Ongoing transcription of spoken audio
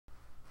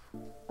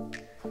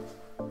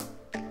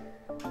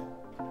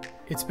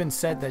It's been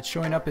said that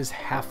showing up is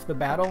half the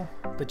battle,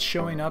 but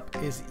showing up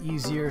is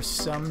easier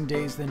some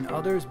days than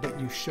others, but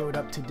you showed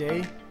up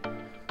today,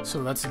 so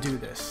let's do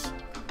this.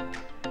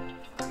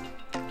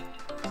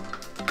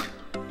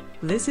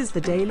 This is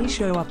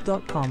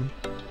theDailyShowUp.com,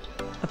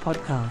 a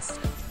podcast,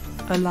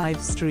 a live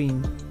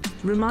stream,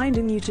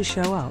 reminding you to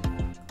show up,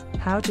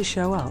 how to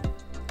show up,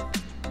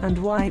 and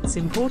why it's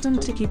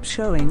important to keep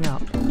showing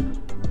up.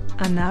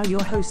 And now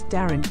your host,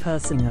 Darren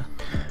Persinger.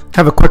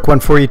 Have a quick one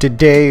for you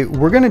today.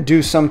 We're going to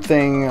do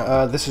something,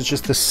 this is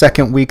just the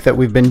second week that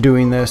we've been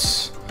doing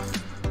this.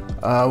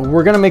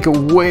 We're going to make it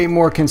way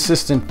more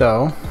consistent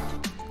though.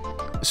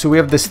 So we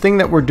have this thing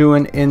that we're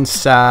doing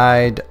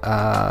inside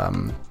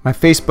my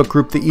Facebook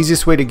group. The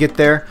easiest way to get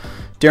there,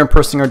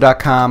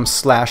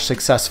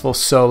 darrenpersinger.com/successful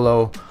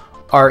solo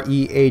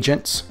RE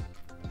agents.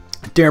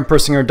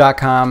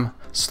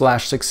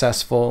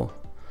 darrenpersinger.com/successful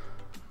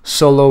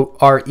solo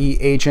RE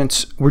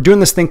agents. We're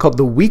doing this thing called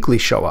the weekly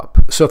show up.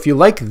 So if you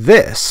like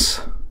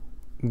this,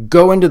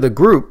 go into the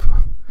group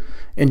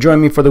and join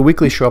me for the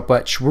weekly show up,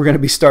 which we're going to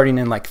be starting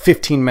in like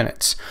 15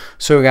 minutes.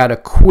 So we got a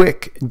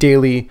quick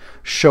daily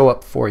show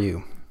up for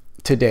you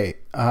today.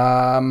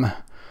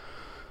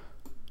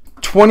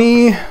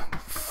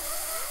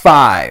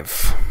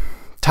 25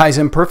 ties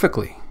in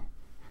perfectly.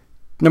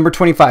 Number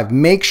 25,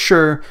 make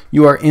sure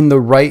you are in the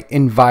right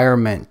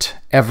environment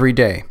every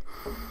day.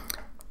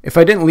 If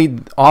I didn't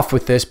lead off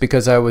with this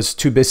because I was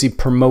too busy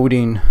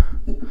promoting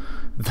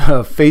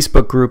the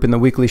Facebook group and the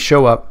weekly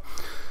show up,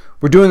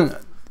 we're doing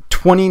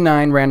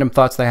 29 random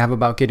thoughts that I have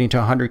about getting to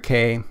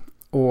 100K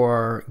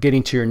or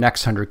getting to your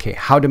next 100K,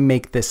 how to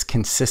make this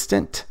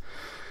consistent.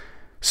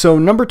 So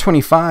number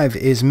 25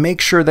 is make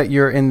sure that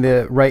you're in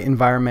the right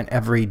environment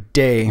every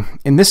day.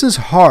 And this is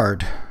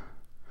hard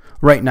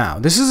right now.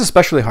 This is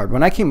especially hard.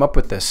 When I came up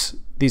with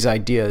these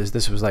ideas,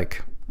 this was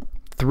like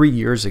 3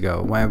 years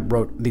ago when I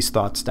wrote these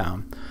thoughts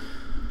down.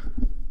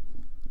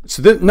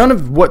 So none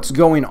of what's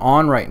going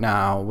on right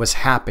now was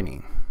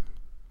happening.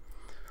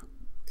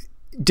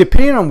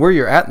 Depending on where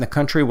you're at in the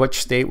country,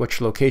 which state,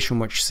 which location,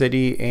 which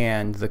city,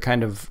 and the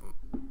kind of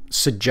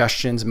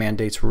suggestions,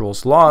 mandates,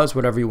 rules, laws,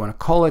 whatever you want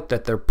to call it,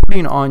 that they're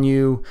putting on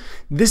you,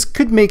 this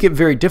could make it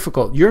very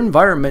difficult. Your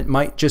environment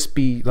might just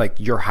be like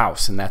your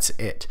house and that's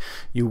it.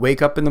 You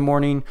wake up in the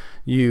morning,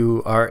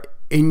 you are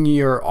in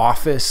your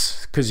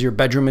office because your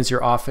bedroom is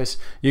your office.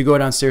 You go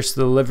downstairs to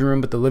the living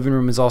room, but the living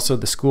room is also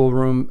the school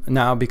room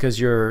now because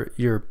you're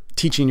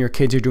teaching your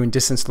kids, you're doing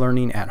distance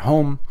learning at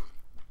home.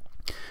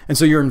 And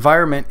so your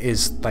environment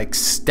is like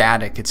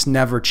static. It's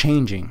never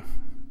changing.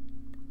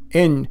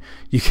 And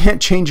you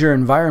can't change your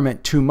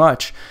environment too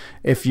much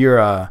if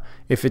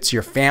it's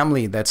your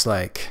family that's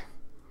like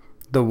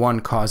the one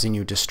causing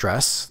you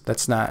distress.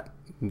 That's not,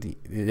 it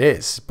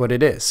is, but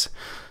it is.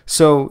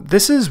 So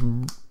this is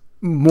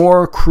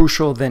more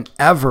crucial than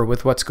ever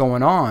with what's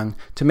going on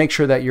to make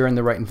sure that you're in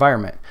the right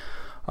environment.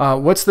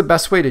 What's the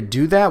best way to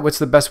do that? What's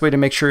the best way to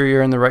make sure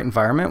you're in the right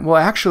environment? Well,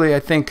 actually,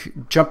 I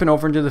think jumping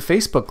over into the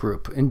Facebook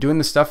group and doing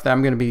the stuff that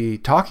I'm going to be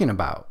talking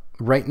about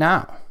right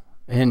now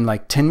in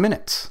like 10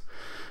 minutes.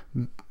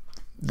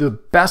 The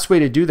best way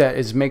to do that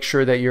is make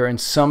sure that you're in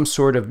some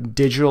sort of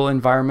digital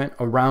environment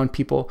around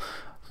people.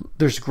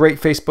 There's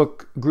great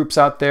Facebook groups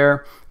out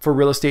there for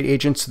real estate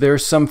agents.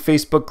 There's some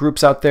Facebook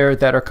groups out there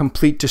that are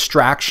complete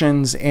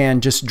distractions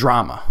and just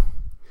drama.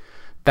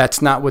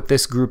 That's not what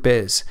this group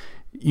is.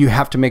 You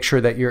have to make sure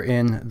that you're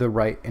in the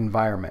right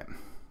environment.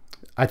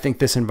 I think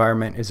this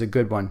environment is a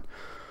good one.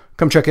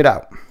 Come check it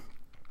out.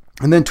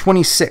 And then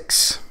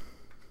 26.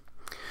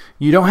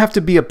 You don't have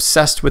to be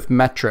obsessed with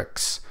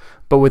metrics,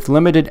 but with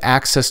limited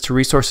access to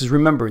resources.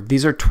 Remember,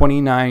 these are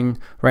 29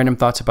 random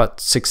thoughts about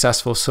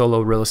successful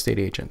solo real estate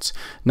agents,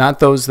 not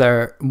those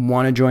that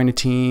want to join a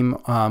team.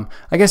 I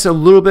guess a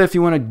little bit if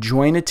you want to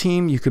join a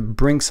team, you could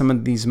bring some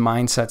of these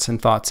mindsets and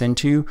thoughts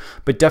into,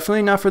 but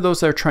definitely not for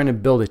those that are trying to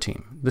build a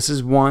team.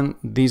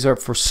 These are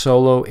for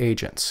solo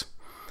agents.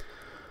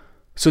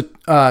 So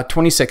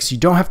 26, you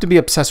don't have to be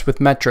obsessed with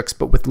metrics,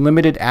 but with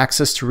limited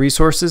access to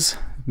resources,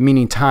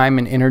 meaning time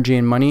and energy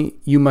and money,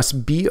 you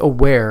must be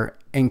aware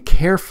and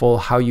careful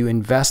how you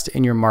invest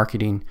in your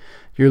marketing,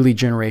 your lead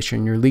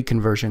generation, your lead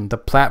conversion, the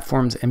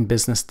platforms and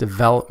business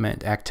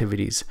development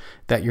activities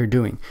that you're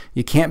doing.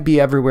 You can't be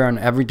everywhere on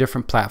every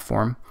different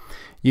platform.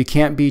 You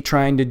can't be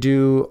trying to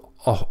do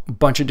a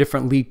bunch of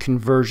different lead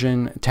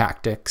conversion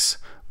tactics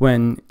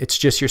when it's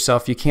just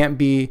yourself. You can't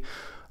be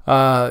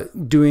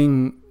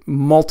doing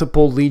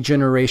multiple lead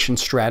generation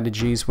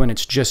strategies when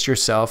it's just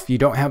yourself. You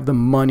don't have the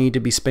money to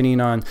be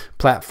spending on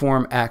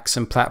platform X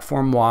and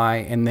platform Y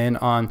and then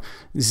on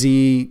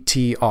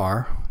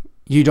ZTR.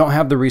 You don't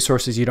have the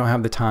resources, you don't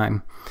have the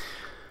time.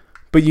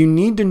 But you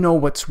need to know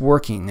what's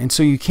working. And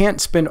so you can't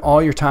spend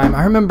all your time.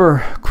 I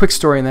remember, quick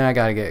story, and then I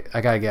gotta get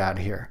out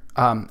of here.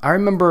 I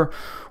remember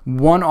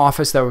one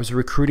office that I was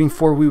recruiting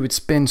for, we would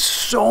spend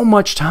so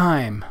much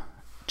time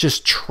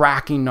just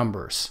tracking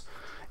numbers.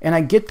 And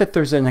I get that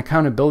there's an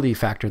accountability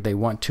factor they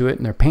want to it,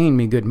 and they're paying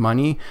me good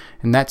money,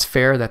 and that's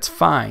fair, that's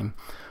fine.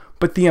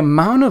 But the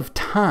amount of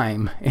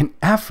time and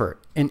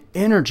effort and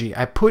energy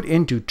I put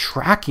into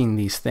tracking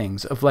these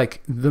things, of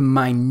like the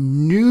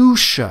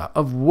minutia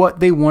of what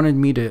they wanted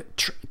me to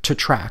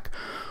track,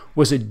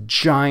 was a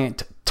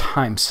giant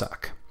time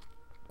suck.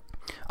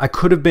 I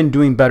could have been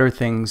doing better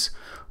things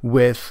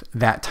with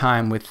that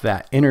time, with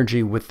that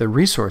energy, with the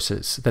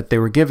resources that they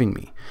were giving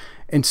me.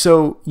 And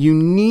so you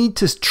need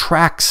to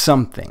track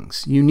some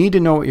things. You need to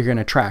know what you're going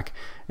to track.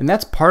 And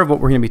that's part of what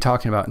we're going to be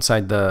talking about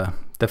inside the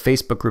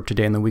Facebook group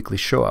today in the weekly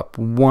show up.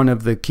 One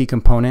of the key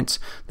components,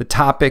 the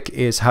topic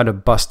is how to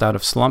bust out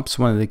of slumps.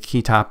 One of the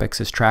key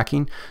topics is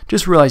tracking.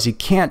 Just realize you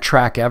can't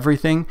track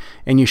everything,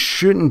 and you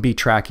shouldn't be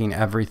tracking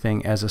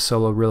everything as a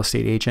solo real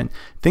estate agent.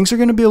 Things are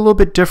going to be a little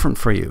bit different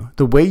for you.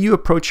 The way you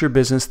approach your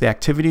business, the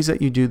activities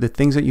that you do, the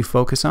things that you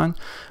focus on,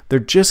 they're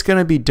just going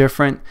to be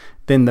different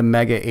than the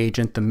mega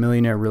agent, the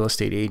millionaire real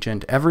estate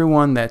agent,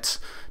 everyone that's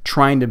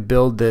trying to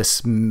build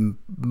this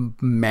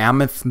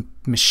mammoth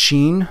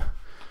machine.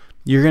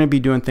 You're going to be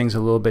doing things a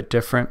little bit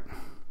different.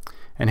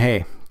 And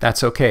hey,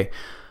 that's okay.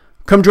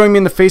 Come join me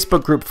in the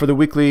Facebook group for the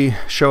weekly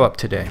show up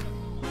today.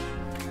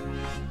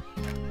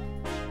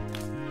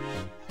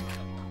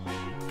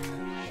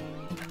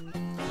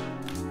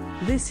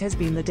 This has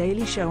been the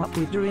Daily Show Up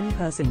with Doreen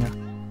Persinger.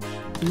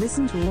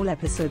 Listen to all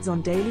episodes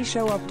on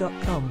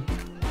dailyshowup.com.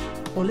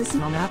 Or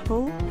listen on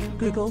Apple,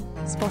 Google,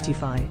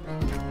 Spotify.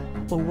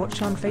 Or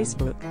watch on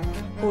Facebook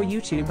or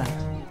YouTube at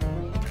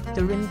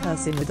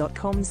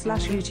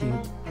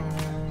DoreenPersinger.com/YouTube.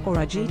 Or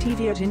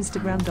IGTV at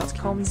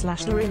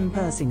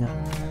Instagram.com/DoreenPersinger.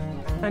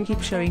 And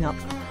keep showing up.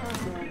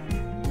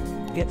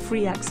 Get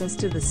free access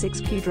to the 6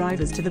 key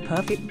drivers to the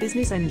perfect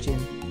business engine.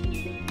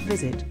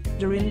 Visit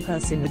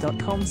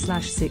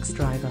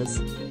DoreenPersinger.com/6drivers.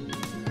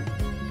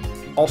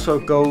 Also,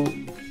 go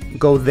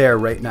there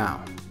right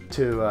now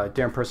to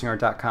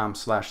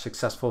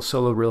DarrenPersinger.com/successful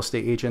solo real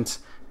estate agents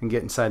and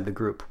get inside the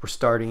group. We're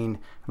starting in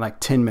like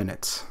 10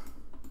 minutes.